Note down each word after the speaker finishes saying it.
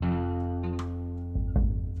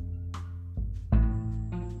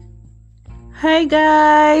Hi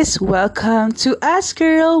guys! Welcome to Ask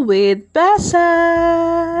Girl with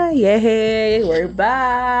Basa! Yay! We're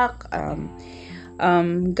back!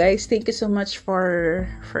 Guys, thank you so much for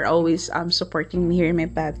always supporting me here in my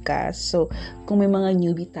podcast. So, kung may mga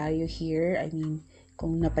newbie tayo here,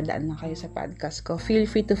 kung napadaan na kayo sa podcast ko, feel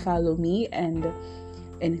free to follow me and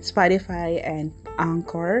in Spotify and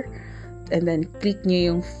Anchor. And then, click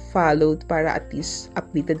nyo yung followed para at least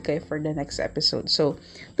updated kayo for the next episode. So,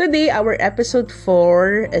 today, our episode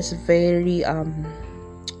 4 is very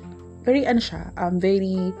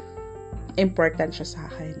important siya sa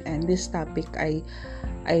akin. And this topic, I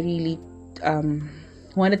really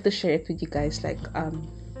wanted to share it with you guys. Like,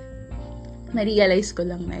 na-realize ko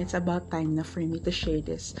lang na it's about time na for me to share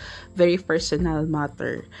this very personal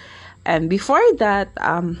matter. And before that,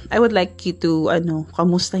 I would like you to,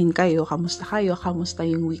 kamusta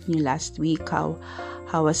yung week niyo last week? How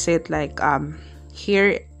was it? Like, I'm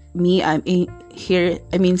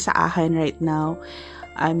sa akin right now.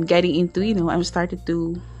 I'm getting into, I'm started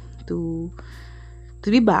to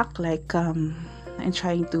be back. Like, I'm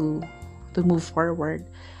trying to move forward.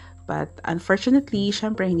 But, unfortunately,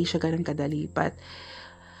 syempre, hindi siya ganun kadali. But,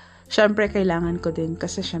 syempre, kailangan ko din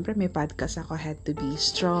kasi syempre may podcast ako. I had to be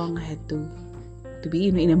strong. I had to be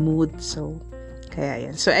in a mood. So, kaya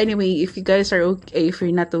yan. So, anyway, if you guys are okay, if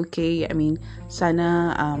you're not okay,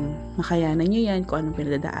 sana makayanan nyo yan kung anong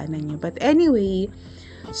pinagdadaanan nyo. But anyway,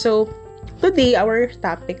 so, today, our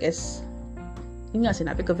topic is, yun nga,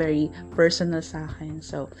 sinabi ko, very personal sa akin.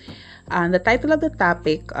 So, the title of the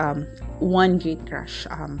topic, One Great Crush.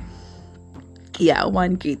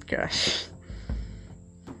 One Great Crush.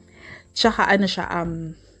 Tsaka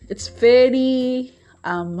it's very,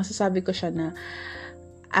 masasabi ko siya na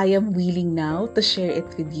I am willing now to share it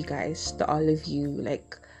with you guys, to all of you.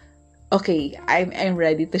 Like, okay, I'm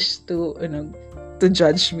ready to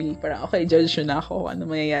judge me. Parang, okay, judge na ako ano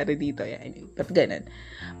mangyayari dito. But ganun.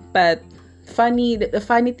 But, the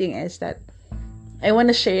funny thing is that I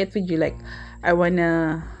wanna share it with you. Like, I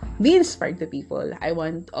wanna be inspired to people. I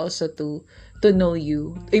want also to know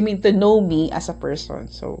you. To know me as a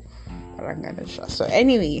person. So, parang ganun siya. So,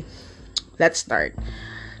 anyway, let's start.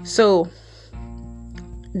 So,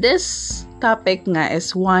 this topic nga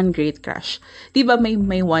is one great crush. Diba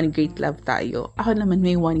may one great love tayo? Ako naman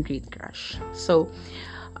may one great crush. So,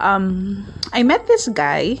 I met this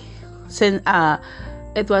guy since,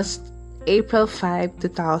 it was April 5,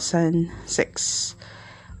 2006.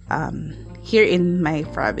 Here in my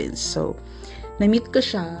province. So, na-meet ko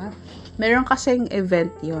siya. Meron kasing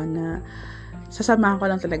event yon na sasamahan ko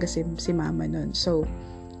lang talaga si mama nun. So,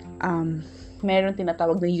 meron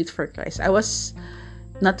tinatawag na Youth for Christ. I was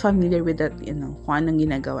not familiar with that, kung anong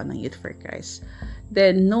ginagawa ng Youth for Christ.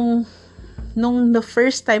 Then, nung the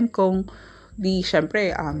first time kong,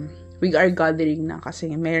 syempre, we are gathering na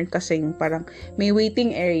kasi meron kasing parang may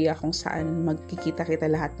waiting area kung saan magkikita-kita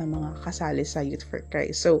lahat ng mga kasali sa Youth for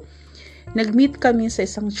Christ. So, nag-meet kami sa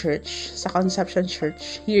isang church, sa Conception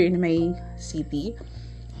Church, here in my city.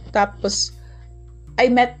 Tapos, I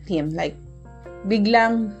met him, like,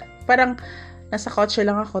 biglang, parang, nasa kotse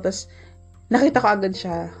lang ako, tapos, nakita ko agad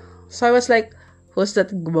siya. So, I was like, who's that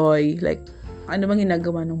boy? Like, ano bang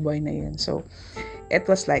ginagawa ng boy na yun? So, it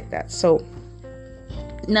was like that. So,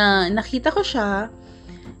 nakita ko siya,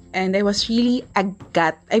 and I was really I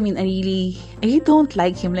really don't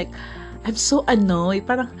like him. Like, I'm so annoyed.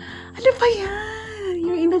 Parang, ano ba yan?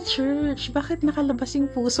 You're in the church. Bakit nakalabas yung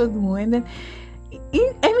puso mo? And then,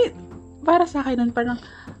 para sa akin nun, parang,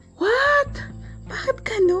 what? Bakit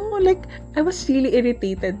gano'n? Like, I was really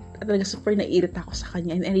irritated. At talaga super na-irrita ako sa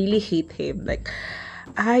kanya. And I really hate him. Like,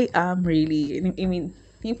 I am really,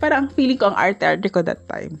 yung parang feeling ko ang arte ko that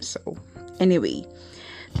time. So, anyway.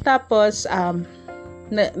 Tapos,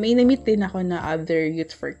 may na-meet din ako na other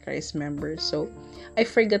Youth for Christ members. So, I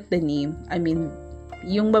forgot the name.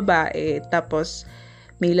 Yung babae, tapos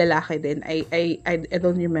may lalaki din. I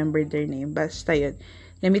don't remember their name. Basta yun.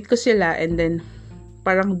 Na-meet ko sila and then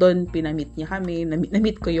parang doon pinamit niya kami.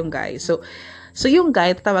 Na-meet ko yung guy. So yung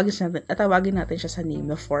guy, tatawagin natin siya sa name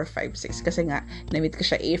na 456. Kasi nga, na-meet ko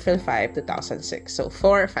siya April 5, 2006. So,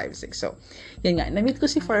 456. So, yun nga. Na-meet ko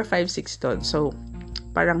si 456 doon. So,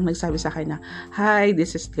 parang nagsabi sa akin na, hi,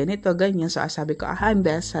 this is ganito, ganyan. So, sabi ko, I'm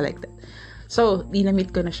Bessa, like that. So,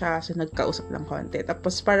 dinamit ko na siya. So, nagkausap lang konti.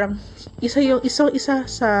 Tapos, parang, isa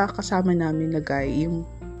sa kasama namin na guy, yung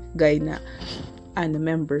guy na,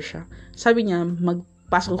 member siya. Sabi niya,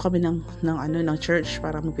 magpasok kami ng church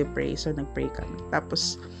para magpe-pray. So, nag-pray kami.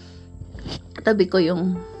 Tapos, tabi ko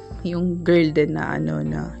yung girl din na,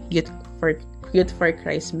 na Youth for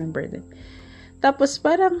Christ member din. Tapos,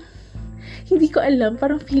 parang, Hindi ko alam,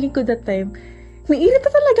 parang feeling ko that time, may irita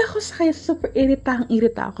talaga ako sa kanya, super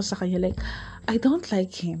irita ako sa kanya, like, I don't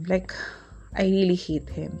like him, like, I really hate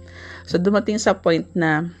him. So, dumating sa point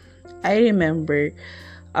na, I remember,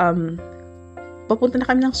 papunta na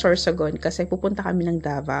kami ng Sorsogon kasi pupunta kami ng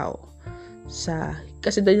Davao.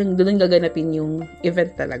 Kasi doon gaganapin yung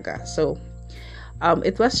event talaga. So,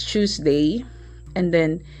 it was Tuesday, and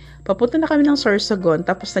then, papunta na kami ng Sorsogon,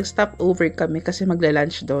 tapos nag-stop over kami kasi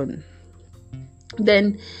magla-lunch doon.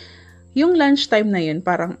 Then, yung lunchtime na yun,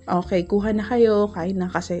 parang, okay, kuha na kayo, kain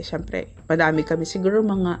na kasi, syempre, madami kami. Siguro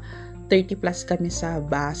mga 30 plus kami sa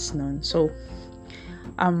bus noon. So,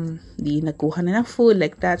 di nagkuha na ng food,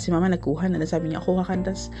 like that. Si mama nagkuha na, sabi niya, kuha ka.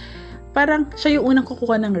 Tapos, parang, siya yung unang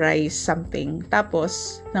kukuha ng rice, something.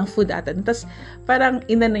 Tapos, ng food atan. Tapos, parang,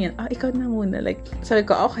 inano yan, ikaw na muna. Like, sabi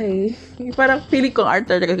ko, okay. Parang, feeling ko,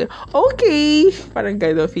 Arthur, okay. Parang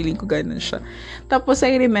gano'n, feeling ko gano'n siya. Tapos,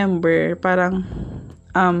 I remember, parang,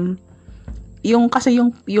 yung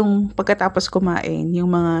pagkatapos kumain,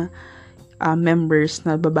 yung mga members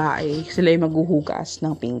na babae, sila yung maghuhugas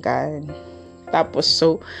ng pinggan. Tapos,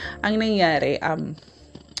 so, ang nangyari,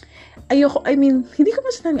 hindi ko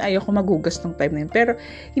masanang ayoko maghugas ng time na yun, pero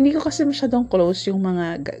hindi ko kasi masyadong close yung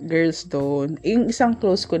mga girls doon. Yung isang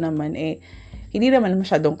close ko naman, hindi naman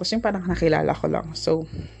masyadong close, yung parang nakilala ko lang. So,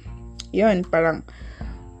 yun, parang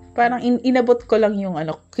inabot ko lang yung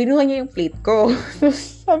kinuha niya yung plate ko.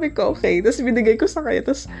 Tapos sabi ko, okay. Tapos binigay ko sa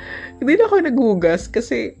kanya. Tapos hindi na ako naghugas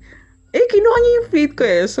kasi, kinuha niya yung plate ko .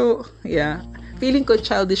 So, yeah. Feeling ko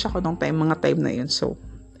childish ako nung mga time na yun. So,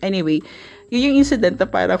 anyway, yun yung incident na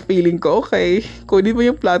parang feeling ko, okay, kunin mo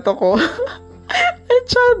yung plato ko.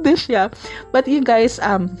 Childish, yeah. But you guys,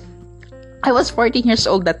 I was 14 years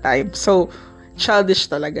old that time. So,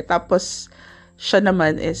 childish talaga. Tapos, siya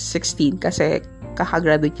naman is 16 kasi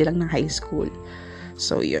kakagraduate niya lang ng high school.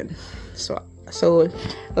 So, yun. So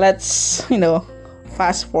let's,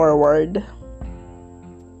 fast forward.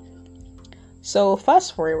 So,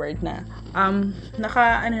 fast forward na. Na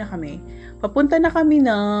kami. Papunta na kami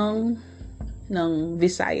ng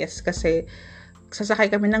Visayas kasi sasakay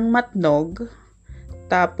kami ng Matnog.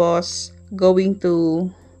 Tapos, going to,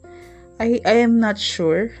 I am not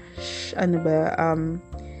sure.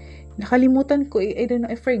 Nakalimutan ko, I don't know,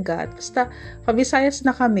 I forgot. Basta, pa-Visayas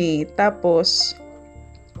na kami. Tapos,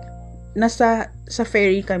 sa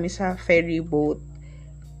ferry kami, sa ferry boat.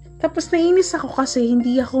 Tapos, nainis ako kasi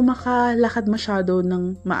hindi ako makalakad masyado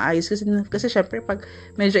ng maayos. Kasi syempre, pag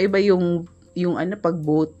medyo iba yung pag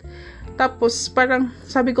boat. Tapos, parang,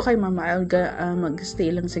 sabi ko kay mama, mag-stay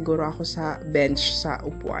lang siguro ako sa bench, sa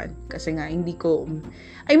upuan. Kasi nga, hindi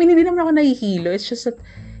naman ako nahihilo. It's just that,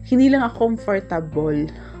 hindi lang ako comfortable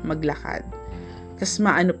maglakad. Tapos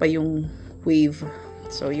maano pa yung wave.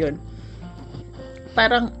 So, yun.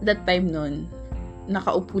 Parang that time nun,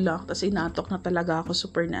 nakaupo lang ako. Tapos inaantok na talaga ako.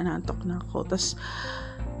 Super na inaantok na ako. Tapos,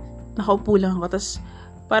 nakaupo lang ako. Tapos,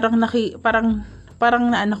 parang nakita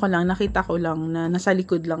ko lang na nasa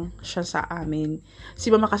likod lang siya sa amin. Si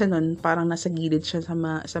mama kasi nun, parang nasa gilid siya sa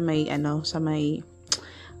may,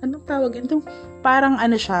 anong tawag ito? Parang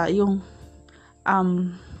siya, yung,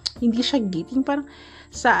 hindi siya gate, yung parang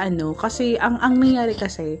kasi ang nangyari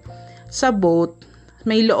kasi sa boat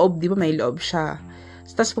may loob, di ba, may loob siya.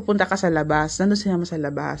 Tapos pupunta ka sa labas, nandun sila sa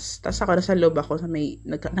labas. Tapos ako nasa loob ako,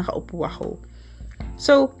 nakaupo ako.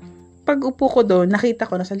 So, pag upo ko doon, nakita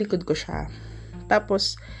ko nasa likod ko siya.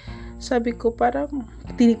 Tapos sabi ko, parang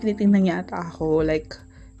tinitingnan niya ata ako, like,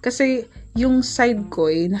 kasi yung side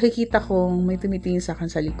ko nakikita kong may tumitingin sa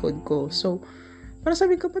akin sa likod ko. So, parang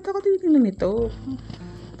sabi ko, ba't ako tinitingnan nito?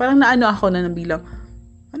 Parang ako na bilang,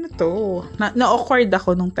 ano to? Na-awkward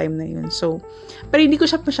ako nung time na yun. So, pero hindi ko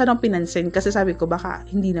siya masyadong pinansin kasi sabi ko, baka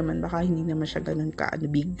hindi naman siya ganun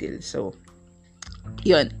big deal. So,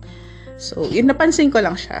 yun. So, yun, napansin ko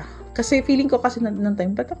lang siya. Kasi feeling ko kasi nung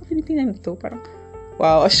time, ba't ako tinitingnan nito? Parang,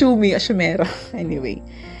 wow, assumera. Anyway.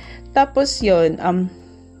 Tapos yun,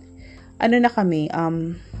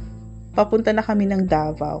 papunta na kami ng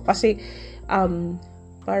Davao. Kasi,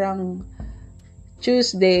 parang,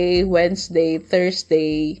 Tuesday, Wednesday,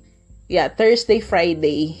 Thursday,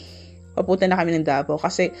 Friday, papunta na kami ng Davao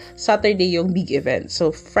kasi Saturday yung big event.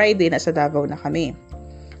 So, Friday nasa Davao na kami.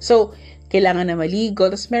 So, kailangan na maligo.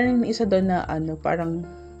 Tapos, meron isa doon na, parang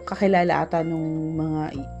kakilala ata nung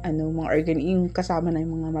mga yung kasama na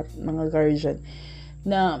yung mga guardian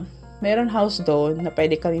na meron house doon na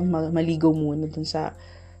pwede kami maligo muna doon sa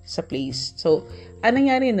place. So, anong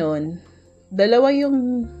nangyari noon? Dalawa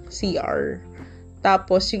yung CR.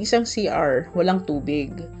 Tapos, yung isang CR, walang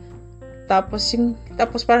tubig.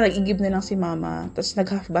 Tapos parang nag-igib na lang si mama. Tapos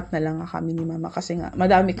nag-half-bath na lang kami ni mama. Kasi nga,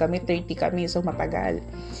 madami kami, 30 kami. So, matagal.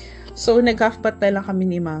 So, nag-half-bath na lang kami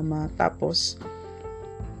ni mama. Tapos,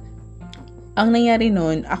 ang nangyari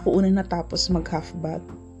nun, ako una natapos mag-half-bath.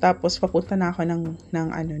 Tapos, papunta na ako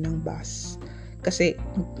ng bus. Kasi,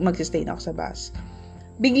 mag-stay na ako sa bus.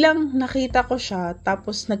 Biglang nakita ko siya.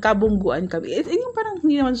 Tapos, nagkabungguan kami. Yung parang,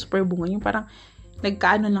 hindi naman super bunga. Yung parang,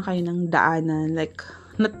 nagkaano lang kayo ng daanan. Like,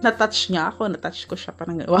 na-touch niya ako, na-touch ko siya,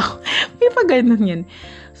 parang, wow, may pa ganun yan.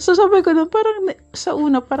 So, sabi ko na, parang, sa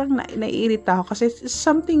una, parang naiirita ako, kasi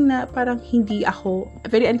something na parang hindi ako,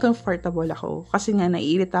 very uncomfortable ako, kasi nga,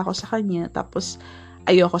 naiirita ako sa kanya, tapos,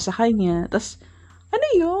 ayoko sa kanya, tapos, ano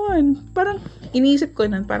yun? Parang, iniisip ko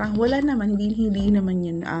nun, parang, wala naman, hindi naman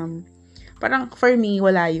yun, parang, for me,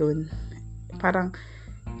 wala yun. Parang,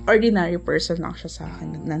 ordinary person lang siya sa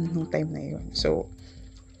akin, nung time na yun. So,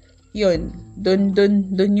 yun, dun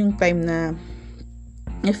yung time na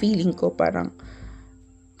feeling ko parang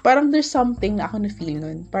there's something na ako na feel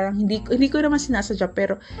nun. Parang hindi ko naman sinasadya,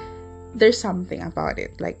 pero there's something about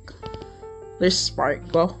it. Like, there's spark.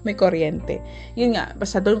 Wow, may kuryente. Yun nga,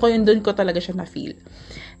 basta dun ko talaga siya na feel.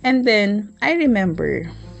 And then, I remember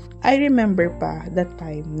pa that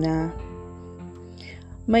time na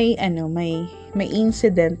may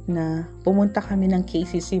incident na pumunta kami ng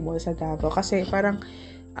KCC Mall sa Davao. Kasi parang,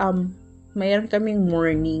 mayroon kaming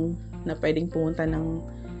morning na pwedeng pumunta ng,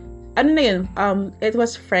 it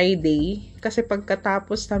was Friday, kasi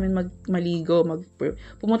pagkatapos namin maligo,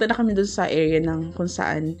 pumunta na kami doon sa area ng kung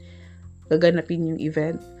saan gaganapin yung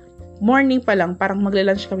event. Morning pa lang, parang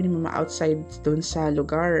magla-lunch kami ni mama outside doon sa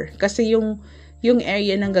lugar. Kasi yung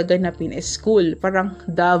area ng gaganapin is school, parang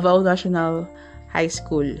Davao National High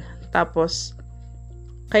School. Tapos,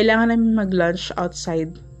 kailangan namin mag-lunch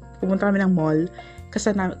outside. Pumunta kami ng mall.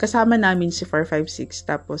 Kasama namin si 456,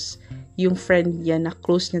 tapos yung friend niya na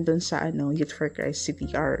close niya doon sa Youth for Christ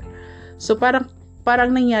CTR. So parang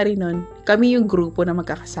nangyari nun, kami yung grupo na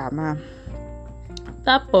magkakasama.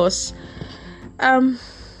 Tapos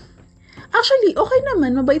actually okay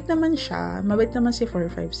naman, mabait naman si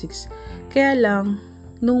 456. Kaya lang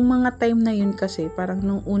nung mga time na yun, kasi parang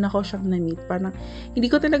nung una ko siyang na-meet, parang hindi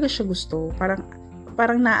ko talaga siya gusto, parang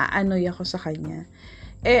naaanoy ako sa kanya.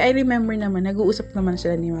 I remember naman, nag-uusap naman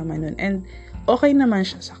sila ni mama nun. And, okay naman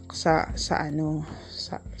siya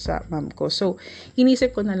sa mom ko. So,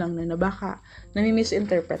 inisip ko na lang na baka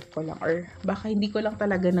nami-misinterpret ko lang, or baka hindi ko lang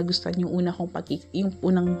talaga nagustuhan yung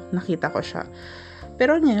unang nakita ko siya.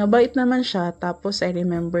 Pero ngayon, mabait naman siya. Tapos, I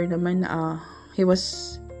remember naman, he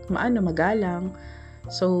was, magalang.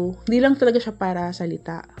 So, hindi lang talaga siya para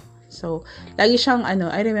salita. So, lagi siyang,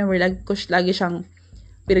 I remember, lagi siyang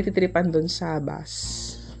pinagtitripan doon sa bus.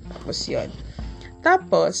 Tapos yun.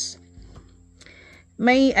 Tapos,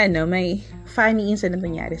 may funny incident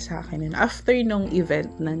nangyari sa akin nun. After nung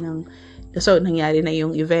event so, nangyari na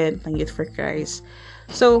yung event ng Youth for Christ.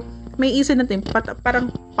 So, may incident din,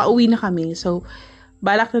 parang pauwi na kami. So,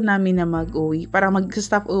 balak na namin na mag-uwi. Parang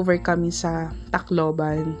mag-stop over kami sa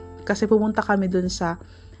Tacloban. Kasi pumunta kami dun sa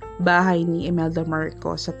bahay ni Imelda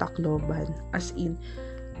Marcos sa Tacloban. As in,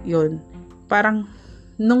 yun. Parang,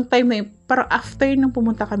 nung time na yun, parang after nung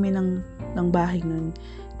pumunta kami ng bahay nun,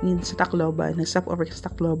 sa Tacloban, nag-stop over sa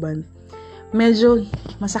Tacloban, medyo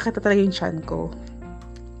masakit na talaga yung tiyan ko.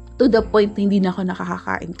 To the point na hindi na ako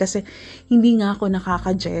nakakakain kasi hindi nga ako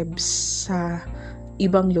nakaka-jebs sa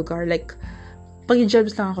ibang lugar. Like,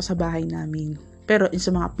 pag-jebs lang ako sa bahay namin. Pero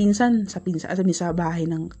sa mga sa bahay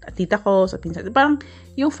ng tita ko, sa pinsan, parang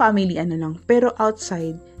yung family lang. Pero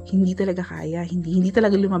outside, hindi talaga kaya. Hindi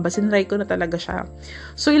talaga lumabas. Sinry ko na talaga siya.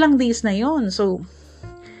 So, ilang days na yon. So,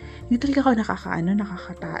 hindi talaga ako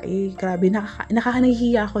nakakatae. Grabe,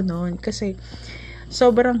 nakakanahihiya ako noon. Kasi,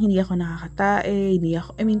 sobrang hindi ako nakakatae.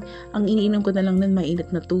 Ang iniinom ko na lang nun,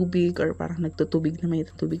 mainit na tubig, or parang nagtutubig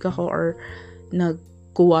ako, or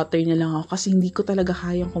nag-water na lang ako kasi hindi ko talaga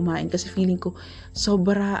kayang kumain kasi feeling ko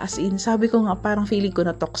sobra, as in, sabi ko nga parang feeling ko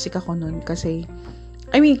na toxic ako nun kasi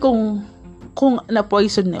kung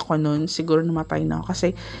na-poison ako nun, siguro namatay na ako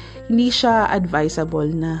kasi hindi siya advisable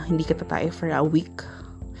na hindi ka tatae for a week.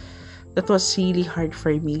 That was really hard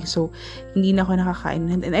for me. So, hindi na ako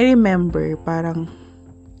nakakain. And I remember, parang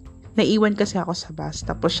naiwan kasi ako sa bus.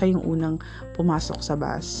 Tapos siya yung unang pumasok sa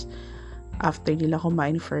bus after nila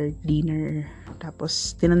kumain for dinner.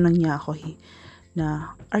 Tapos, tinanong niya ako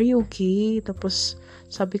na, are you okay? Tapos,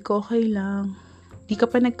 sabi ko, okay lang. Di ka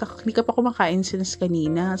pa kumakain since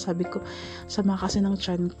kanina. Sabi ko, sama kasi ng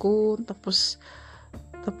tiyan ko. Tapos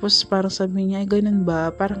parang sabi niya, ganun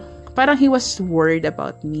ba? Parang he was worried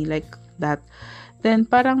about me like that. Then,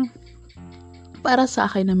 parang para sa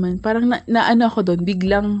akin naman, parang na ako doon,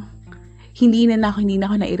 biglang, hindi na ako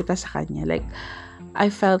nairita sa kanya. Like, I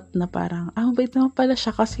felt na parang, bait naman pala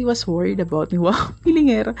siya kasi he was worried about me. Wow,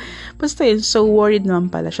 pilingera. Basta yun, so worried naman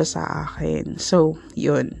pala siya sa akin. So,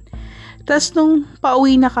 yun. Tapos nung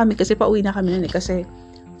pauwi na kami nun eh, kasi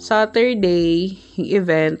Saturday, yung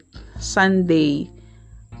event, Sunday,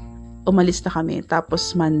 umalis na kami.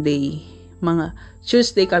 Tapos Monday, mga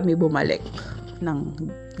Tuesday kami bumalik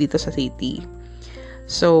dito sa city.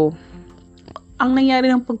 So, ang nangyari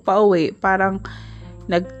ng pagpa-uwi, parang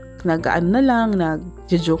nag-joke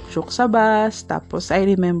sa bus. Tapos, I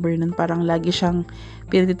remember nun, parang lagi siyang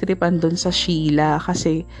pinatitripan dun sa Sheila.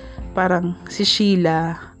 Kasi, parang si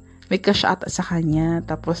Sheila, may crush ata sa kanya.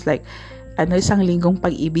 Tapos, like, isang linggong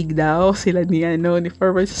pag-ibig daw sila ni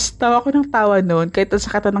Forward. Tawa ko ng tawa nun, kahit ang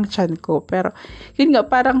sakatan ng tiyan ko. Pero, yun nga,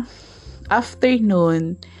 parang, after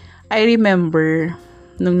nun, I remember,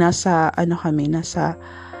 nung pauwi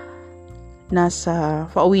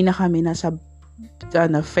na kami, nasa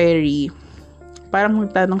ferry, parang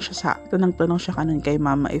tanong siya kanon kay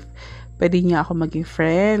mama if pwede niya ako maging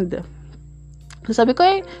friend. So sabi ko,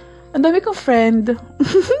 ang dami kong friend.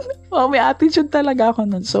 Wow, may attitude talaga ako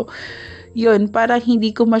nun. So, yun, parang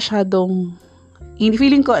hindi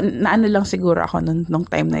feeling ko, lang siguro ako nung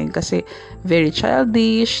time na yun, kasi very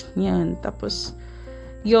childish, yan. Tapos,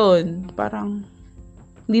 yun, parang,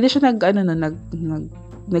 hindi na siya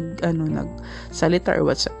nagsalita or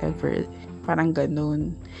whatsoever. Parang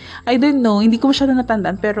ganun. I don't know, hindi ko masyado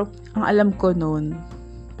natandaan, pero ang alam ko nun,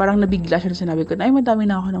 parang nabigla siya na sinabi ko, madami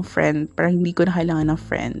na ako ng friend. Parang hindi ko na kailangan ng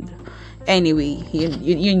friend. Anyway,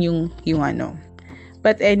 yun yung ano.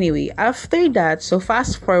 But anyway, after that, so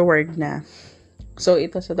fast forward na. So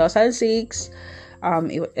it was 2006,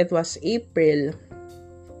 it was April.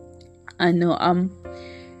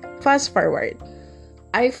 Fast forward.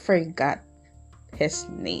 I forgot his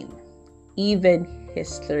name. Even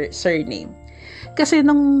his surname. Kasi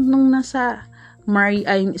nung nasa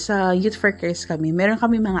sa Youth for Cares kami, meron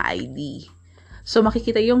kami mga ID. So,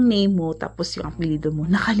 makikita yung name mo, tapos yung apelido mo.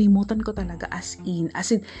 Nakalimutan ko talaga, as in,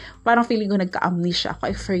 parang feeling ko nagka-amnesia ako.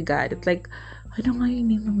 I forgot it. Like, ano nga yung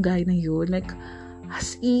name ng guy na yun? Like,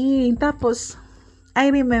 as in. Tapos, I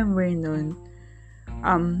remember nun,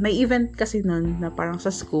 may event kasi nun, na parang sa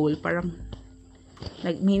school, parang,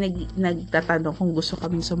 nagtatanong kung gusto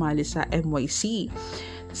kami sumali sa MYC.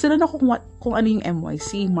 Sinanong ako kung ano yung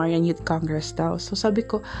MYC, Marian Youth Congress daw. So sabi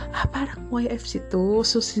ko, parang YFC to.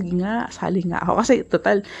 So sige nga, sali nga ako. Kasi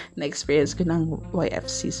total, na-experience ko ng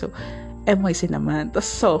YFC. So, MYC naman.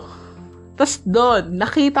 Tapos doon,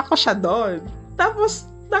 nakita ko siya doon. Tapos,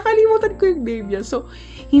 nakalimutan ko yung name niya. So,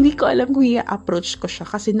 hindi ko alam kung i-approach ko siya.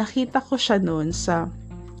 Kasi nakita ko siya noon sa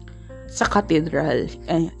cathedral.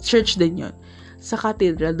 Church din yun. Sa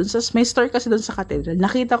cathedral, may store kasi doon sa cathedral.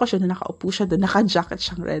 Nakita ko siya na nakaupo siya doon, naka-jacket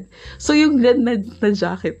siyang red. So, yung red na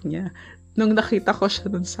jacket niya, nung nakita ko siya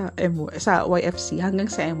doon sa YFC, hanggang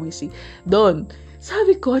sa MYC, doon,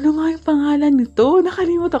 sabi ko, ano nga yung pangalan nito?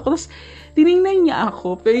 Nakalimutan ko. Tapos, tinignan niya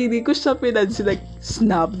ako, pero hindi ko siya pinansin, like,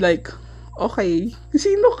 snap, like, okay,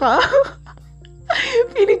 sino ka?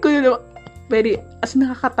 Feeling ko yun, very,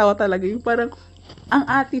 nakakatawa talaga, yung parang, ang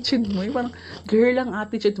attitude mo, yung parang, girl, ang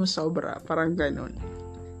attitude mo sobra, parang ganun.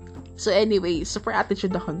 So anyway, super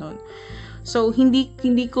attitude ako nun. So, hindi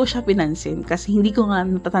ko siya pinansin, kasi hindi ko nga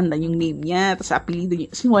natatanda yung name niya, tapos apelido niya,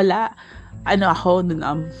 kasi wala, ako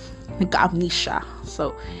nun, nagka-amnesia.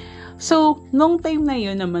 So, nung time na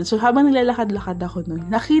yun naman, so habang naglalakad-lakad ako nun,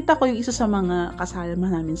 nakita ko yung isa sa mga kasama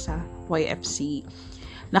namin sa YFC.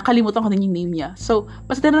 Nakalimutan ko din yung name niya. So,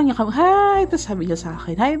 basta tinanong niya kami, hi! Tapos sabi niya sa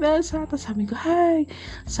akin, hi, Belsa! Tapos sabi ko, hi!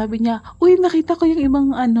 Sabi niya, uy, nakita ko yung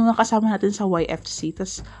ibang kasama natin sa YFC.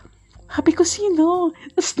 Tapos, sabi ko, sino?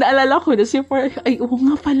 Tapos naalala ko na ay, oo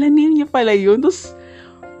nga pala, name niya pala yun.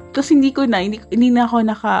 Tapos hindi na ako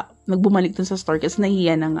nagbumalik dun sa store kasi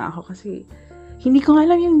nahiya na nga ako kasi hindi ko na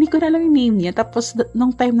alam yung name niya. Tapos,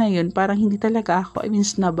 nung time na yun, parang hindi talaga ako,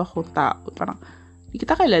 snub ako tao. Parang, hindi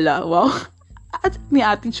kita kilala. Wow. At may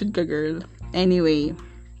attitude ka, girl. Anyway.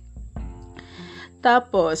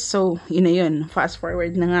 Tapos, so, yun na yun. Fast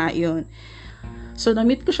forward na nga yun. So,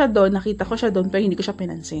 na-meet ko siya doon, nakita ko siya doon, pero hindi ko siya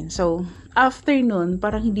pinansin. So, after nun,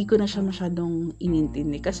 parang hindi ko na siya masyadong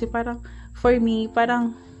inintindi. Kasi parang, for me,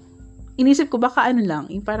 parang, inisip ko baka lang,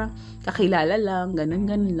 yung parang kakilala lang,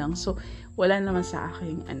 ganun lang. So, wala naman sa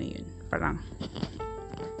akin, yun. Parang,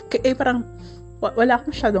 wala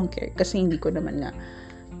akong masyadong care kasi hindi ko naman nga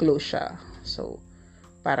close siya. So,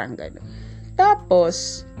 parang gano'n.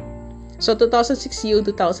 Tapos, so 2006 yun,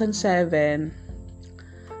 2007,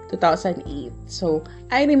 2008. So,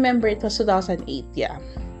 I remember it was 2008, yeah.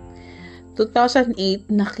 2008,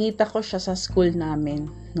 nakita ko siya sa school namin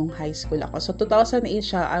nung high school ako. So, 2008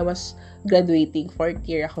 siya, I was graduating, 4th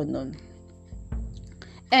year ako nun.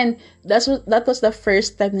 And that was the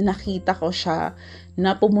first time na nakita ko siya,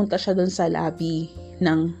 na pumunta siya dun sa lobby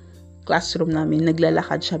ng classroom namin.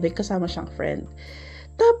 Naglalakad siya, may kasama siyang friend.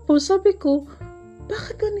 Tapos, sabi ko,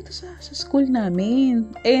 bakit ganito sa school namin?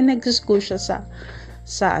 Nag-school siya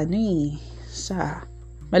sa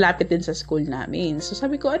malapit din sa school namin. So,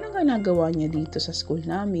 sabi ko, anong ginagawa niya dito sa school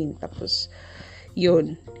namin? Tapos,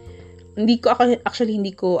 yun. Hindi ko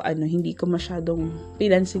masyadong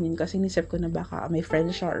pinansinin kasi nisip ko na baka may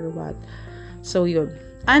friend siya or what. So, yun.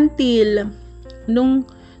 Until, nung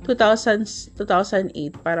 2008,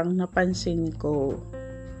 parang napansin ko,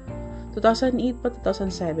 2008 pa,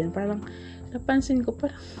 2007, parang napansin ko,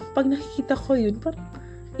 parang pag nakikita ko yun, parang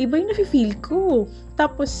iba yung nafe-feel ko.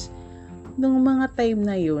 Tapos, nung mga time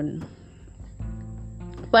na yun,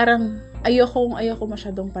 parang ayoko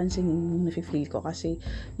masyadong pansinin yung nafe-feel ko kasi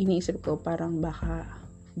iniisip ko parang baka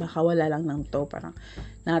wala lang ng to, parang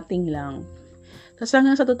nothing lang. Tapos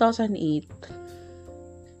hanggang sa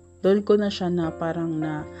 2008, doon ko na siya na parang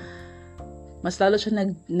na mas lalo siya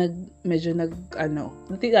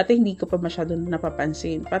dati hindi ko pa masyadong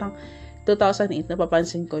napapansin. Parang 2008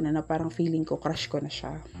 napapansin ko na parang feeling ko crush ko na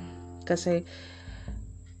siya. Kasi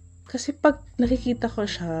pag nakikita ko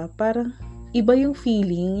siya, parang iba yung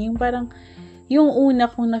feeling, yung parang, yung una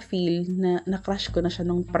kong na-feel na crush ko na siya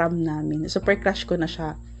nung prom namin. Super crush ko na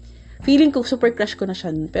siya. Feeling ko super crush ko na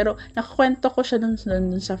siya nun. Pero nakakwento ko siya dun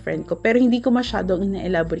sa friend ko. Pero hindi ko masyadong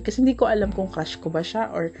ina-elaborate kasi hindi ko alam kung crush ko ba siya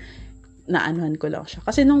or naanuhan ko lang siya.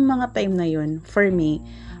 Kasi nung mga time na yun, for me,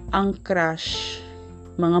 ang crush,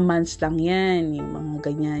 mga months lang yan. Yung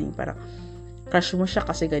mga ganyan. Yung parang crush mo siya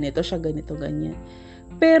kasi ganito siya, ganito, ganyan.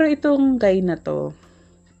 Pero itong guy na to,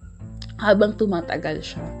 habang tumatagal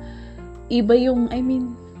siya, iba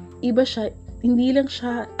siya, hindi lang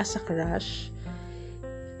siya as a crush,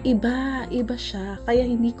 iba siya, kaya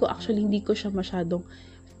hindi ko siya masyadong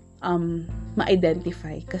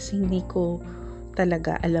ma-identify, kasi hindi ko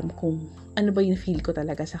talaga alam kung ano ba yung feel ko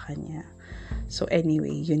talaga sa kanya. So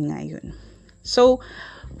anyway, yun nga yun. So,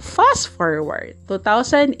 fast forward,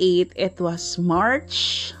 2008, it was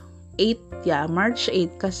March 8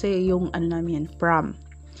 kasi yung namin, prom.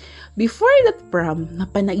 Before that prom,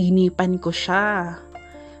 napanaginipan ko siya.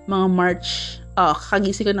 Mga March,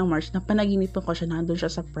 kagising ko ng March, napanaginipan ko siya, nandun siya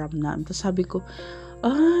sa prom namin. Tapos sabi ko,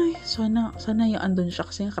 ay, sana yung andun siya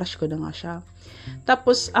kasi crush ko na nga siya.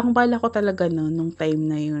 Tapos, ang bala ko talaga nung time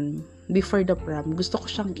na yun, before the prom, gusto ko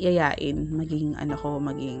siyang iayain, maging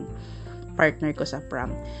partner ko sa prom.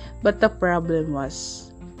 But the problem was,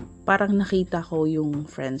 parang nakita ko yung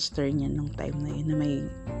friendster niya nung time na yun, na may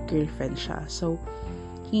girlfriend siya. So,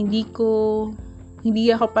 feeling ko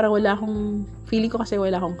kasi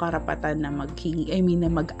wala akong karapatan na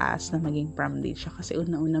mag-ask na maging prom date siya. Kasi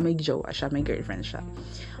una-una may jowa siya, may girlfriend siya.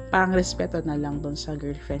 Parang respeto na lang doon sa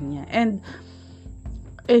girlfriend niya. And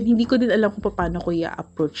hindi ko din alam kung paano ko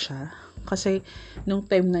i-approach siya. Kasi, nung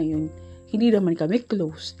time na yun, hindi naman kami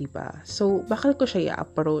close, diba? So, bakit ko siya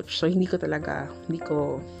i-approach? So, hindi ko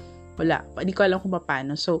alam kung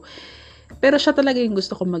paano. So, pero siya talaga yung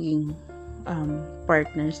gusto ko maging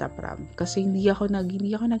partner sa prom. Kasi hindi ako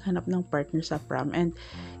naghanap ng partner sa prom. And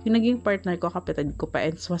yung naging partner ko, kapatid ko pa,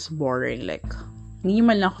 and it was boring. Like, hindi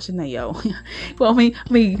man lang ako sinayaw. Well, may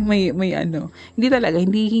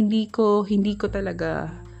hindi ko talaga,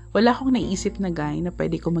 wala akong naisip na guy na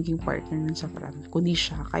pwede ko maging partner nun sa prom. Kundi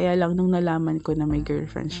siya. Kaya lang nung nalaman ko na may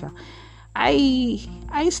girlfriend siya, I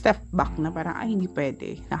step back na parang, hindi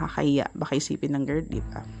pwede. Nakakahiya. Baka isipin ng girl,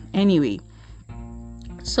 diba? Anyway.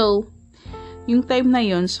 So, yung time na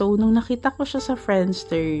yun, so, nung nakita ko siya sa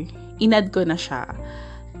Friendster, inad ko na siya.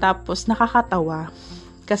 Tapos, nakakatawa.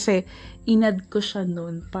 Kasi, inad ko siya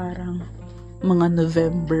noon parang mga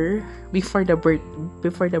November, before the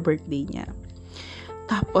birthday niya.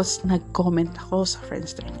 Tapos, nag-comment ako sa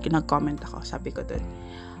Friendster. Sabi ko doon,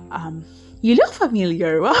 you look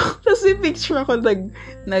familiar. Wow. Tapos may picture ako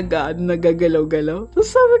nagagalaw-galaw. Tapos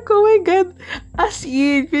sabi ko, oh my God, as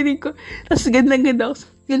in, feeling ko, tapos ganda ako,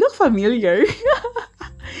 you look familiar.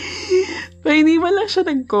 Pero hindi man lang siya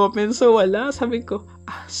nag-comment, so wala. Sabi ko,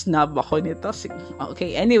 snub ako nito.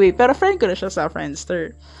 Okay, anyway, pero friend ko na siya sa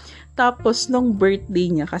Friendster. Tapos, nung birthday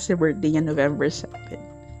niya, kasi birthday niya November 7,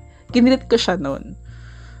 kinilit ko siya noon.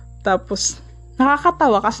 Tapos,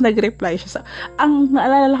 nakakatawa kasi nag-reply siya sa, ang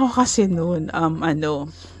naalala ko kasi noon,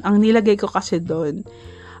 ang nilagay ko kasi doon,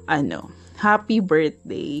 happy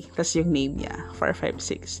birthday, tapos yung name niya,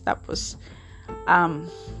 456, tapos, ano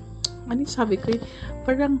sabi ko,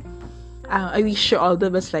 parang, I wish you all the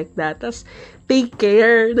best like that. Tapos, take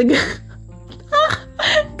care.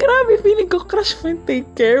 Grabe, feeling ko crush mo yung take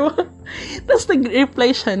care. Tapos,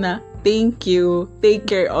 nag-reply siya na, thank you. Take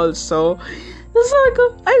care also. Tapos, sabi ko,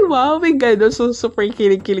 ay wow, may gano'n. So, super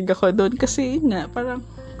kilig-kilig ako doon. Kasi, nga, parang,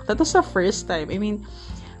 that was the first time. I mean,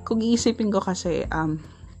 kung iisipin ko kasi,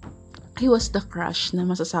 I was the crush na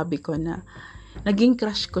masasabi ko na naging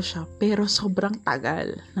crush ko siya, pero sobrang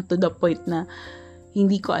tagal. Na to the point na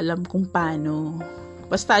hindi ko alam kung paano.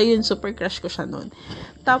 Basta yun, super crush ko siya noon.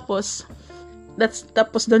 Tapos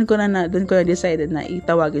doon ko na decided na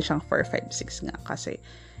itawagin siyang 456 nga kasi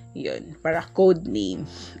yun, para code name.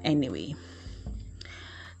 Anyway.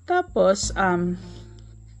 Tapos, ano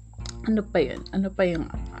pa yung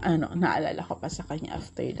naalala ko pa sa kanya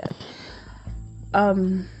after that.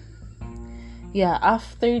 Yeah,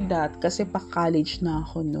 after that, kasi pa-college na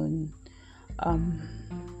ako nun,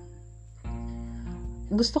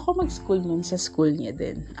 gusto ko mag-school nun sa school niya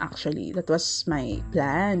din. Actually, that was my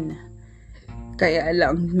plan. Kaya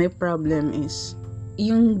lang, my problem is,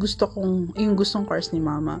 yung gustong course ni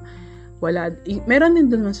mama, meron din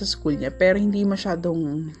dun sa school niya, pero hindi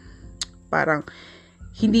masyadong, parang,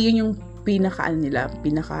 hindi yun yung pinaka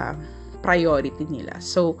priority nila.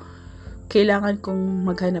 So, kailangan kong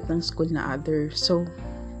maghanap ng school na other. So,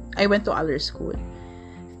 I went to other school.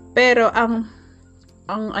 Pero, ang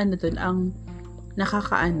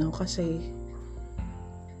nakakaano, kasi,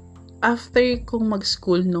 after kong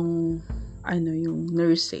mag-school nung, yung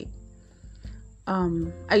nursing,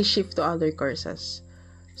 I shift to other courses.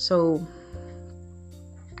 So,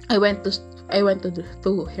 I went to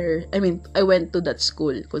that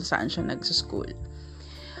school kung saan siya nagsuschool.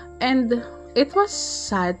 And it was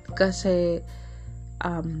sad kasi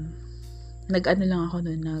nag-ano lang ako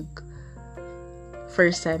noon,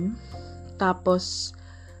 first sem. Tapos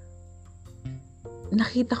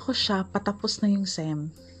nakita ko siya patapos na yung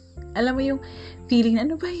sem. Alam mo yung feeling na,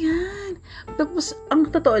 ano ba yan? Tapos, ang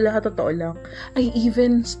totoo lang, I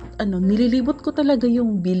even, nililibot ko talaga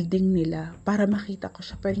yung building nila para makita ko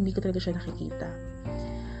siya, pero hindi ko talaga siya nakikita.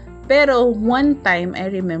 Pero, one time, I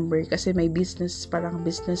remember, kasi may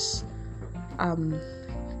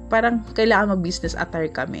parang kailangan mag-business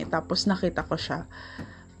attire kami, tapos nakita ko siya.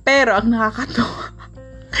 Pero, ang nakakatawa,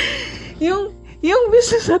 yung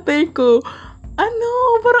business attire ko,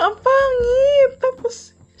 parang ang pangit.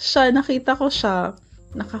 Tapos, nakita ko siya,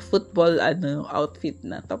 naka-football, outfit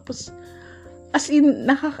na. Tapos, as in,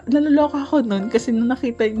 naloloka ako nun, kasi nung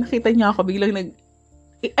nakita niya ako, biglang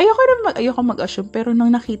ayoko mag-assume, pero nung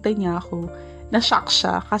nakita niya ako, na-shock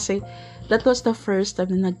siya, kasi that was the first time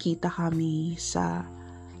na nagkita kami sa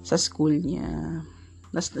school niya.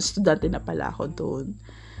 Estudyante na pala ako doon.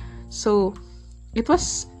 So,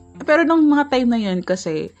 pero nung mga time na yun,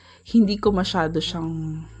 kasi, hindi ko masyado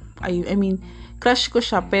siyang, crush ko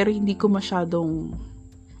siya, pero hindi ko masyadong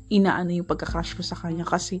inaano yung pagka-crush ko sa kanya,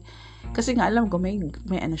 kasi nga alam ko may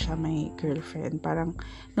girlfriend. Parang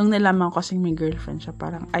nung nalaman ko kasi may girlfriend siya,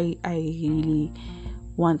 parang I really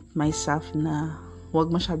want myself na wag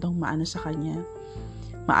masyadong maano sa kanya,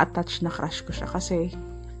 ma-attach na crush ko siya, kasi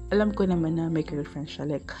alam ko naman na may girlfriend siya.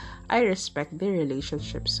 Like, I respect their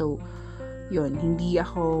relationship. So, yun, hindi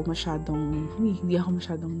ako masyadong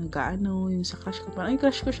nag-aano yung sa crush ko. Parang,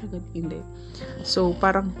 crush ko siya, hindi. So,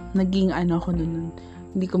 parang, naging ako nun,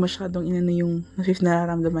 hindi ko masyadong yung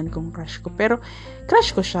nararamdaman kong crush ko. Pero,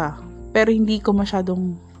 crush ko siya. Pero, hindi ko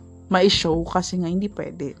masyadong ma-show kasi nga, hindi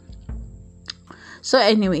pwede. So,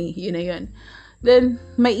 anyway, yun na yun. Then,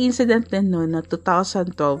 may incident din noon na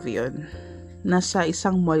 2012 yun. Nasa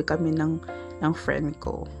isang mall kami ng friend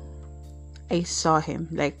ko. I saw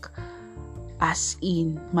him, like, as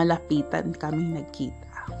in, malapitan kami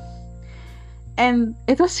nagkita. And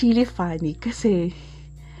it was really funny kasi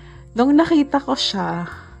nung nakita ko siya,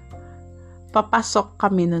 papasok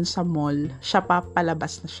kami nun sa mall, siya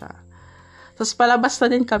palabas na siya. Tapos palabas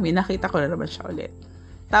na din kami, nakita ko na naman siya ulit.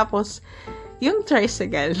 Tapos, yung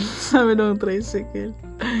tricycle, sabi nung tricycle,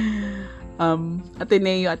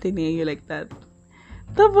 Ateneo, like that.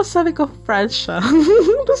 Tapos sabi ko, France siya.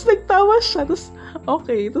 Tapos nagtawa siya. Tapos,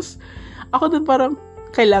 okay. Tapos, ako dun parang,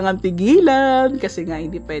 kailangan pigilan. Kasi nga,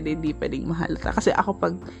 hindi pwedeng mahalata. Kasi ako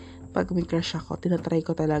pag may crush ako, tinatry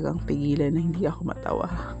ko talagang pigilan na hindi ako matawa.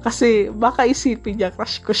 Kasi, baka isipin niya,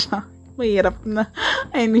 crush ko siya. Mahirap na.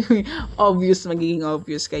 Anyway, magiging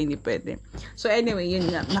obvious kaya hindi pwede. So, anyway,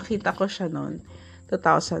 yun nga. Nakita ko siya noon,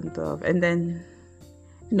 2012. And then,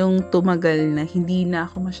 nung tumagal na, hindi na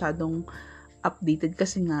ako masyadong updated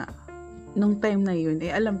kasi nga, nung time na yun,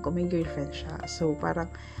 alam ko may girlfriend siya. So, parang,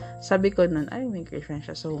 sabi ko nun, ay, may girlfriend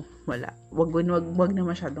siya. So, wala. Wag na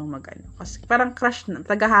masyadong mag-ano. Kasi, parang crush na,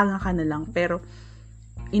 tagahanga ka na lang. Pero,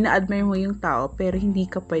 ina-admire mo yung tao, pero hindi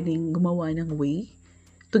ka pwedeng gumawa ng way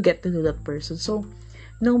to get to know that person. So,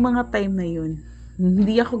 nung mga time na yun,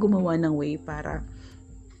 hindi ako gumawa ng way para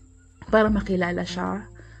makilala siya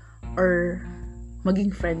or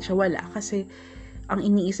maging friend siya. Wala. Kasi, ang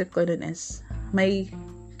iniisip ko nun is, may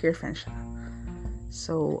girlfriend siya.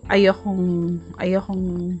 So, ayokong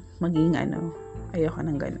maging ayoko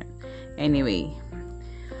ng ganun. Anyway,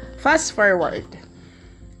 fast forward.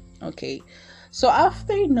 Okay. So,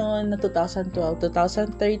 after noon, na 2012,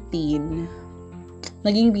 2013,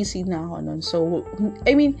 naging busy na ako noon. So,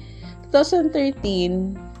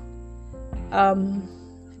 2013,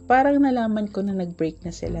 parang nalaman ko na nag-break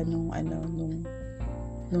na sila nung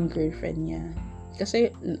girlfriend niya.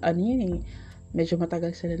 Kasi, yun medyo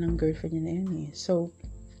matagal sila ng girlfriend niya na yun eh. So,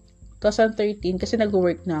 2013, kasi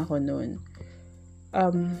nag-work na ako noon.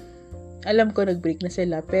 Alam ko nag-break na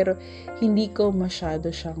sila, pero hindi ko masyado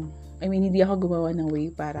siyang, hindi ako gumawa ng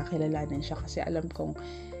way para kilalanin siya kasi alam kong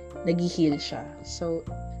nag-heal siya. So,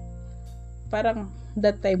 parang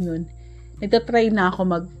that time noon, nagtatry na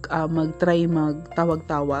ako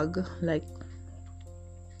magtawag-tawag. Like,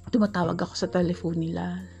 tumatawag ako sa telephone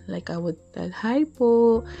nila. Like, I would tell, hi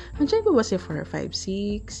po. Andiyan po ba si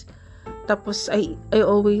 456? Tapos, I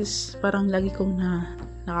always, parang lagi kong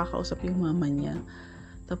nakakausap yung mama niya.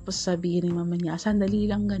 Tapos, sabihin ni mama niya, sandali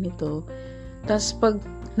lang ganito. Tapos, pag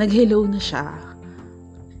nag-hello na siya,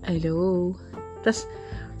 hello. Tapos,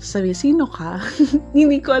 sabi, sino ka?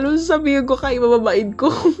 Hindi ko alam, sabihin ko kay mababaid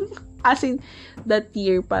ko. As in, that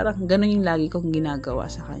year, parang ganun yung lagi kong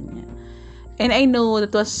ginagawa sa kanya. And I know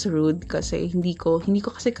that was rude kasi hindi ko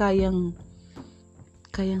kasi kayang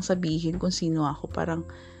sabihin kung sino ako. Parang,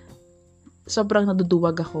 sobrang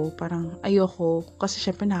naduduwag ako. Parang, ayoko. Kasi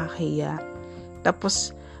syempre nakakahiya.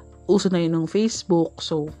 Tapos, uso na yun ng Facebook.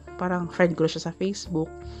 So, parang friend ko siya sa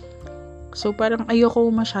Facebook. So, parang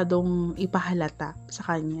ayoko masyadong ipahalata sa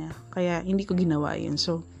kanya. Kaya, hindi ko ginawa yun.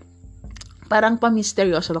 So, parang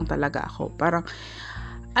pa-misteryoso lang talaga ako. Parang,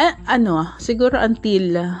 siguro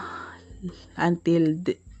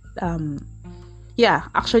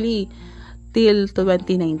actually, till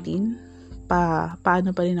 2019,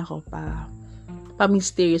 paano pa rin ako,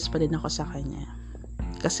 pa-mysterious pa rin ako sa kanya.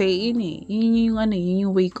 Kasi, yun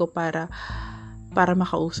yung way ko para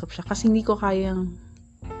makausap siya. Kasi hindi ko kayang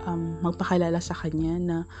magpakilala sa kanya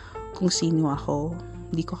na kung sino ako.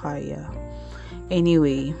 Hindi ko kaya.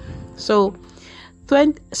 Anyway, so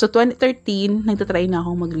 2013, nagtatry na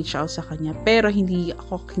akong mag-reach out sa kanya, pero hindi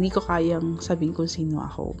ko kayang sabihin kung sino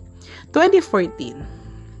ako. 2014,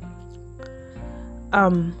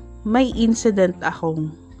 may incident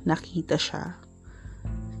akong nakita siya,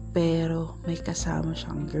 pero may kasama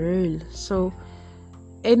siyang girl. So,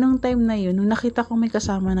 nung time na yun, nung nakita ko may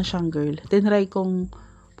kasama na siyang girl, tinry kong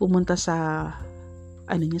pumunta sa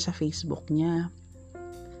sa Facebook niya.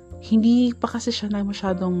 Hindi pa kasi siya na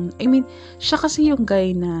masyadong, siya kasi yung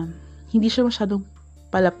guy na hindi siya masyadong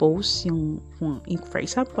pala-post, yung for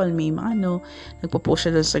example, may mga nagpo-post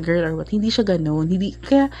siya sa girl or what, hindi siya gano'n.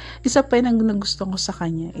 Kaya, isa pa yung nagustuhan ko sa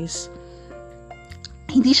kanya is,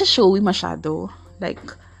 hindi siya showy masyado. Like,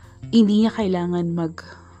 hindi niya kailangan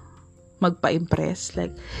magpa-impress.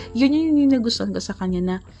 Like, yun yung nagustuhan ko sa kanya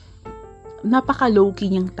na,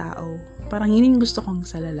 napaka-low-key niyang tao. Parang yun yung gusto kong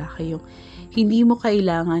sa lalaki, yung hindi mo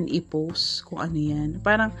kailangan i-post kung ano yan.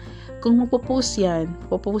 Parang, kung mapopost yan,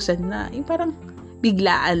 popostan na, yung parang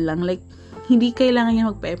biglaan lang. Like, hindi kailangan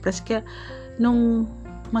niya magpa-impress. Kaya, nung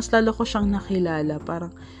mas lalo ko siyang nakilala,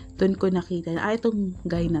 parang doon ko nakita na, itong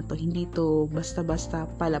guy na to, hindi to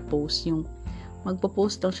basta-basta pala post. Yung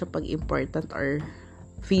magpo-post lang siya pag important or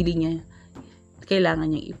feeling niya, kailangan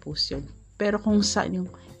niyang i-post yun. Pero kung saan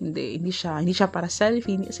yung, hindi siya para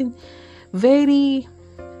selfie. As in, very,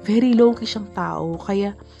 very low-key siyang tao.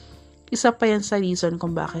 Kaya, isa pa yan sa reason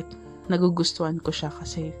kung bakit nagugustuhan ko siya.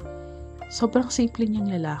 Kasi, sobrang simple niyang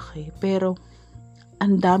lalaki. Pero,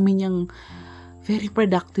 ang dami niyang very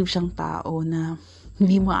productive siyang tao na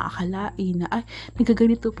hindi mo aakalain na,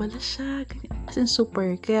 nagaganito pala siya. As in,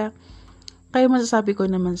 super. Kaya masasabi ko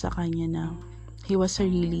naman sa kanya na he was a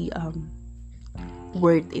really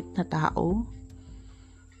worth it na tao.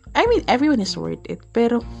 Everyone is worth it.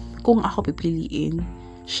 Pero, kung ako pipiliin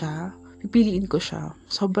ko siya.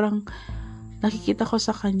 Sobrang nakikita ko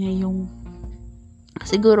sa kanya yung,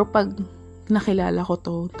 siguro pag nakilala ko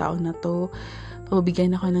to, tao na to,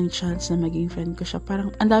 pabigyan ako ng chance na maging friend ko siya.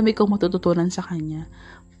 Parang, ang dami kong matututunan sa kanya.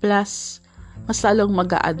 Plus, mas lalong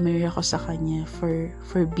mag-a-admire ako sa kanya for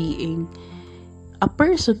being a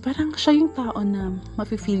person. Parang siya yung tao na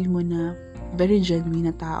mafe-feel mo na very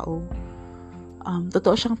genuine na tao.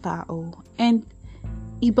 Totoo siyang tao. And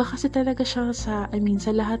iba kasi talaga siya sa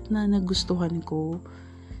lahat na nagustuhan ko.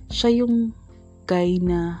 Siya yung guy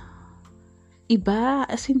na iba.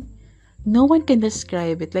 As in, no one can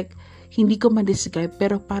describe it. Like, hindi ko ma-describe,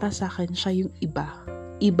 pero para sa akin, siya yung iba.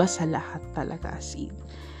 Iba sa lahat talaga. As in,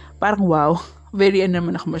 parang wow. Very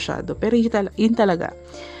naman ako masyado. Pero yun talaga.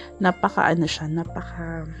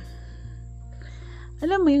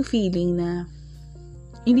 Alam mo yung feeling na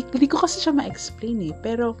hindi ko kasi siya ma-explain eh.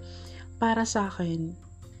 Pero para sa akin,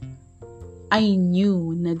 I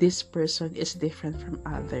knew na this person is different from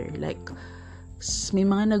other. Like, may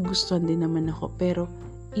mga nagustuhan din naman ako, pero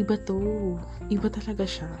iba to. Iba talaga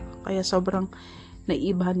siya. Kaya sobrang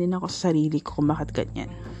naibahan din ako sa sarili ko kung bakit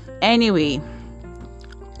ganyan. Anyway,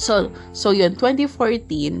 so yun,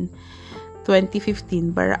 2014,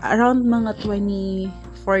 2015, around mga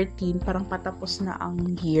 2014, parang patapos na ang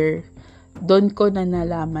year, doon ko na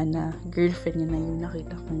nalaman na girlfriend niya na yung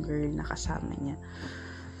nakita kong girl na kasama niya.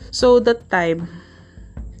 So, that time,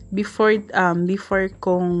 before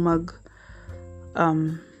kong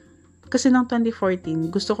kasi ng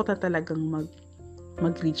 2014, gusto ko talagang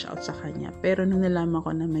mag-reach out sa kanya. Pero nung nalaman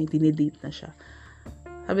ko na may dinidate na siya,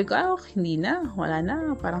 sabi ko, hindi na, wala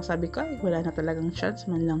na. Parang sabi ko, wala na talagang chance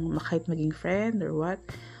man lang kahit maging friend or what.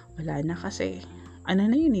 Wala na kasi,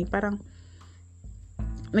 na yun eh, parang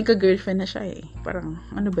nagka-girlfriend na siya eh. Parang,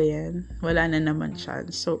 ano ba yan? Wala na naman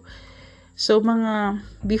chance. So mga,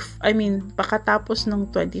 pakatapos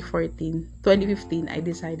ng 2015, I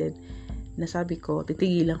decided na sabi ko,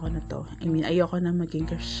 titigilan ko na to. Ayoko na maging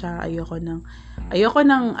crush siya. Ayoko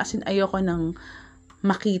nang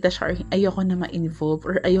makita siya, or ayoko na ma-involve,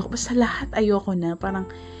 or basta lahat ayoko na. Parang,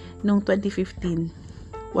 nung 2015,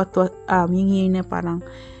 yung year na parang,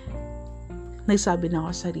 nagsabi na ako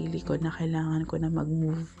sa sarili ko na kailangan ko na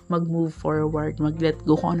mag-move forward, mag-let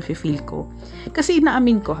go kung ano feel ko. Kasi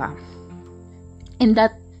inaamin ko in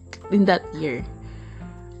that year,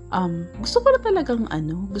 gusto ko na talagang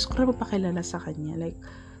gusto ko na mapakilala sa kanya. Like,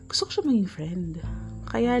 gusto ko siya maging friend.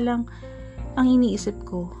 Kaya lang, ang iniisip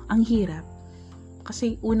ko, ang hirap.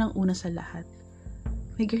 Kasi unang-una sa lahat,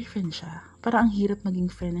 may girlfriend siya. Parang ang hirap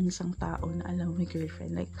maging friend ng isang tao na alam mo may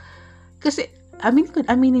girlfriend. Like, kasi,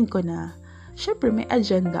 aminin ko na, syempre may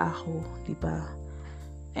agenda ako, di ba?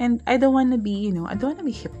 And I don't wanna be, I don't wanna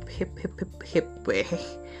be hip,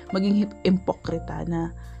 maging impokrita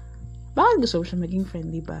na, bakit gusto mo siya maging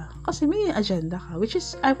friend, di ba? Kasi may agenda ka, which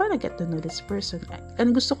is, I wanna get to know this person.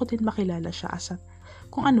 And gusto ko din makilala siya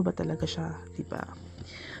kung ano ba talaga siya, di ba?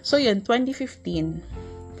 So, yun, 2015,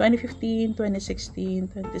 2016, 2017,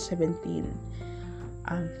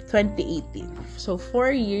 2018. So,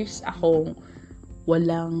 4 years akong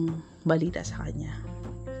walang balita sa kanya.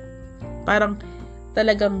 Parang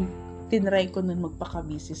talagang tinry ko nun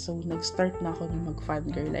magpaka-busy. So, nag-start na ako ng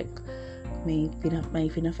mag-fangirl. Like, may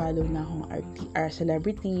pina-follow na akong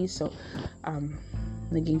celebrity. So,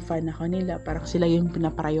 naging fan ako nila. Parang sila yung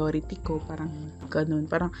pina-priority ko. Parang ganun.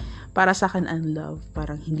 Parang para sa akin ang love.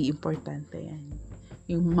 Parang hindi importante yan.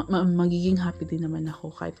 Yung magiging happy din naman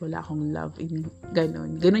ako kahit wala akong love.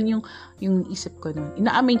 Ganun. Ganun yung isip ko nun.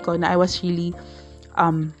 Inaamin ko na I was really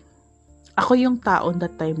ako yung tao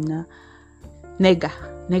that time na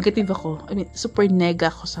negative ako. Super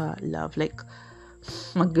nega ako sa love. Like,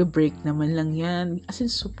 mag-break naman lang yan. As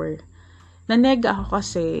in, super. Na-nega ako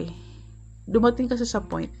kasi dumating kasi sa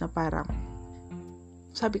point na parang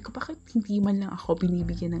sabi ko, bakit hindi man lang ako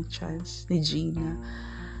binibigyan ng chance ni Gina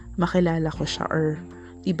makilala ko siya, or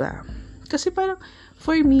diba? Kasi parang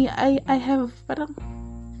for me, I have parang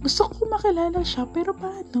gusto ko makilala siya, pero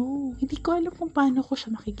paano? Hindi ko alam kung paano ko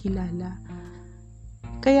siya makikilala.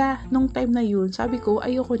 Kaya nung time na yun, sabi ko,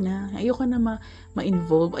 ayoko na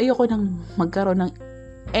ma-involve, ayoko nang magkaroon ng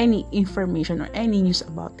any information or any news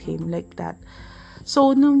about him like that.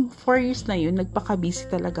 So, nung 4 years na yun, nagpaka-busy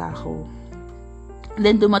talaga ako.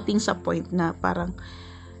 Then, dumating sa point na parang,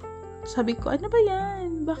 sabi ko, ano ba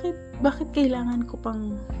yan? Bakit kailangan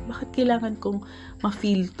kong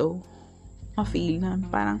ma-feel to? Ma-feel na,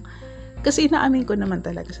 parang, kasi inaamin ko naman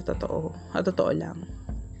talaga sa totoo lang.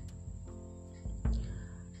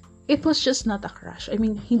 It was just not a crush.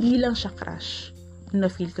 Hindi lang siya crush na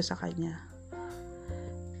feel ko sa kanya.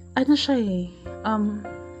 Ano siya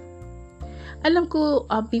alam ko,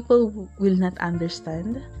 people will not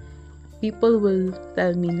understand. People will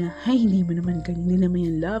tell me na, hindi mo naman ganyan, hindi naman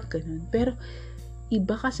yung love, ganun. Pero,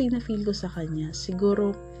 iba kasi na feel ko sa kanya.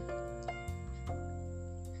 Siguro,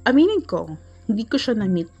 aminin ko, hindi ko siya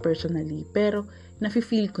na-meet personally, pero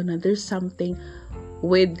nafe-feel ko na there's something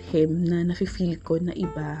with him na nafe-feel ko na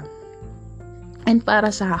iba. And para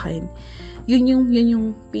sa akin, yun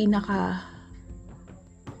yung pinaka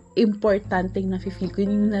importanteng nafe-feel ko,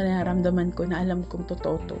 yun yung nararamdaman ko na alam kong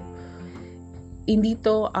totoo to. Hindi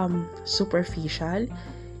to superficial,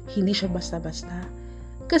 hindi siya basta-basta.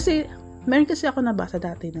 Kasi, meron kasi ako nabasa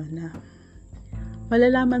dati no, na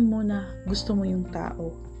malalaman mo na gusto mo yung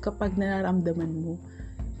tao kapag nararamdaman mo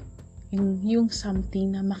yung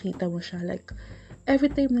something na makita mo siya. Like,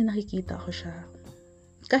 every time na nakikita ko siya,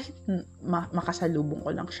 kahit makasalubong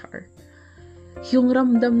ko lang siya, yung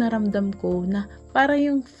ramdam na ramdam ko na para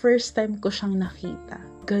yung first time ko siyang nakita.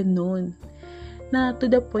 Ganun. Na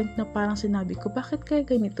to the point na parang sinabi ko, bakit kaya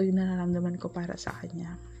ganito yung nararamdaman ko para sa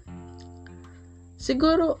kanya?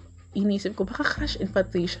 Siguro, inisip ko, baka crush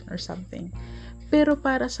infatuation or something. Pero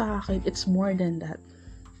para sa akin, it's more than that.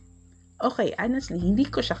 Okay, honestly, hindi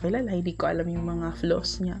ko siya kilala. Hindi ko alam yung mga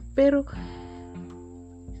flaws niya. Pero,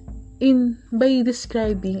 by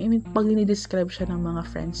describing, pag ini-describe siya ng mga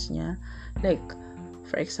friends niya, like,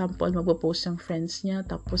 for example, magpo-post yung friends niya,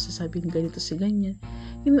 tapos sasabihin ganito si ganyan.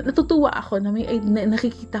 Natutuwa ako na may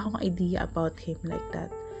nakikita akong idea about him like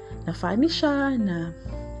that. Na funny siya, na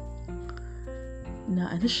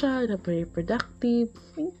ano siya, na very productive,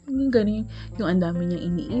 yung ganun, yung ang dami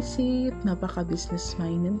niyang iniisip, napaka-business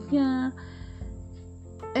minded niya.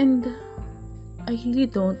 And, I really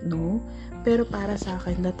don't know, pero para sa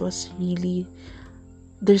akin, that was really,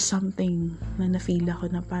 there's something na na-feel ako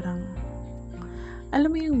na parang,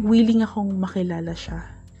 alam mo yung willing akong makilala siya.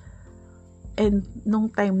 And, nung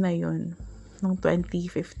time na yun, nung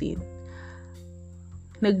 2015,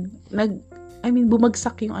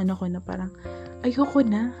 bumagsak yung ano ko na parang, ayoko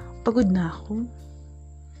na, pagod na ako.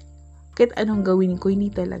 Kahit anong gawin ko, hindi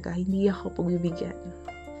ako pagbibigyan.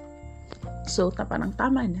 So, parang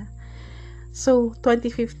tama na. So,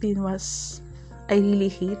 2015 was, I really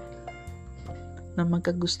hate na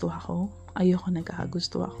magkagusto ako. Ayoko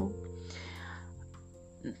nagkakagusto ako.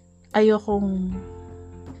 Ayokong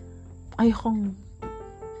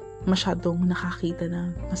masyadong nakakita na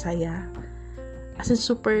masaya. As in,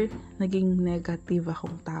 super naging negative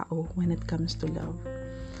akong tao when it comes to love.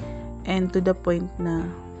 And to the point na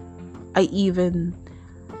I even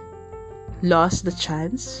lost the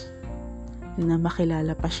chance na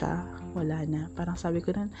makilala pa siya. Wala na. Parang sabi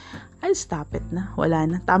ko na, I'll stop it na. Wala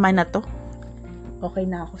na. Tama na to. Okay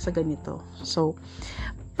na ako sa ganito. So,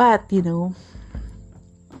 but,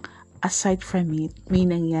 aside from it, may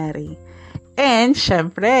nangyari. And,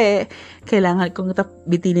 syempre, kailangan kong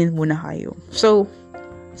bitinin muna kayo. So,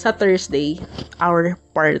 sa Thursday, our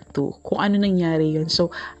part 2, kung ano nangyari yun.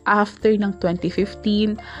 So, after ng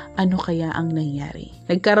 2015, ano kaya ang nangyari?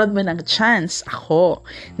 Nagkaroon ba ng chance ako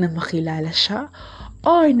na makilala siya?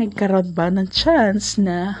 Or nagkaroon ba ng chance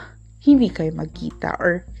na hindi kayo magkita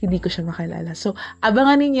or hindi ko siya makilala? So,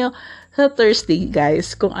 abangan ninyo sa Thursday,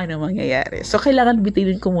 guys, kung ano mangyayari. So, kailangan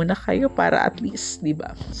bitinin ko muna kayo para at least, di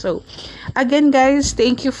ba? So, again, guys,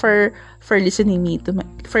 thank you for listening to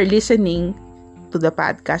the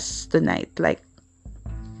podcast tonight. Like,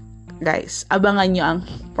 guys, abangan nyo ang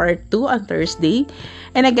part 2 on Thursday.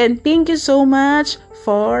 And again, thank you so much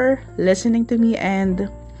for listening to me and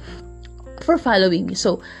for following me.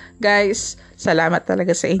 So, guys, salamat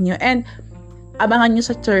talaga sa inyo. And abangan nyo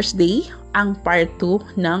sa Thursday ang part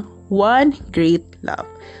 2 ng One Great Love.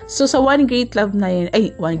 So, sa One Great Love na yun,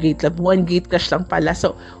 One Great Crush lang pala.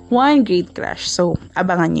 So, One Great Crush. So,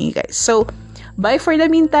 abangan nyo guys. So, bye for the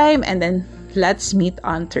meantime and then let's meet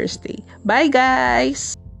on Thursday. Bye,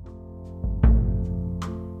 guys!